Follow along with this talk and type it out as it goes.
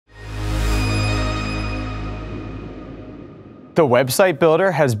The website builder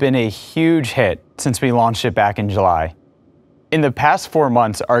has been a huge hit since we launched it back in July. In the past 4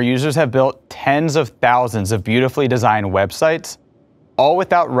 months, our users have built tens of thousands of beautifully designed websites, all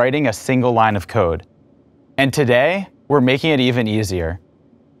without writing a single line of code. And today, we're making it even easier.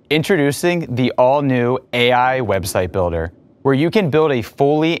 Introducing the all-new AI website builder, where you can build a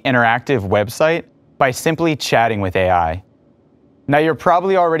fully interactive website by simply chatting with AI. Now, you're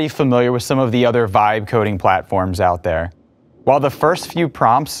probably already familiar with some of the other vibe coding platforms out there. While the first few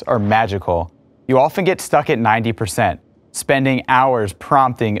prompts are magical, you often get stuck at 90%, spending hours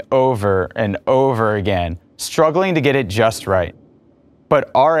prompting over and over again, struggling to get it just right.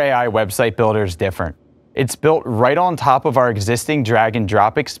 But our AI website builder is different. It's built right on top of our existing drag and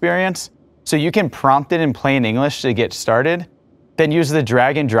drop experience, so you can prompt it in plain English to get started, then use the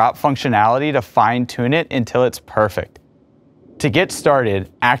drag and drop functionality to fine-tune it until it's perfect. To get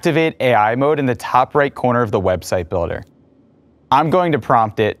started, activate AI mode in the top right corner of the website builder. I'm going to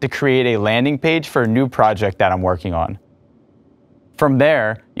prompt it to create a landing page for a new project that I'm working on. From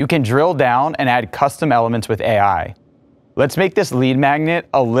there, you can drill down and add custom elements with AI. Let's make this lead magnet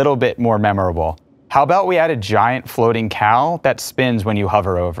a little bit more memorable. How about we add a giant floating cow that spins when you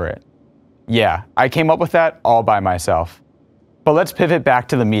hover over it? Yeah, I came up with that all by myself. But let's pivot back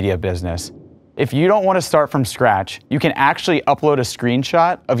to the media business. If you don't want to start from scratch, you can actually upload a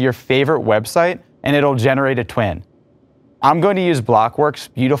screenshot of your favorite website and it'll generate a twin. I'm going to use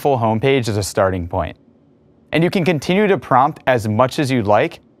Blockworks' beautiful homepage as a starting point. And you can continue to prompt as much as you'd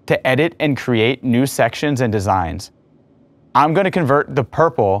like to edit and create new sections and designs. I'm going to convert the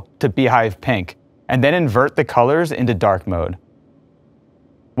purple to beehiiv pink and then invert the colors into dark mode.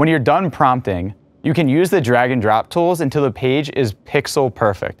 When you're done prompting, you can use the drag and drop tools until the page is pixel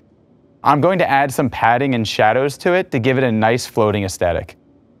perfect. I'm going to add some padding and shadows to it to give it a nice floating aesthetic.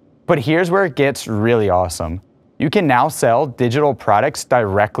 But here's where it gets really awesome. You can now sell digital products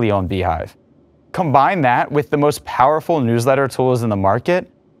directly on beehiiv. Combine that with the most powerful newsletter tools in the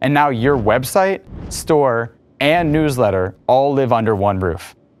market, and now your website, store, and newsletter all live under one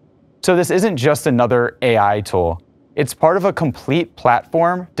roof. So this isn't just another AI tool. It's part of a complete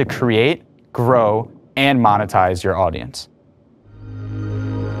platform to create, grow, and monetize your audience.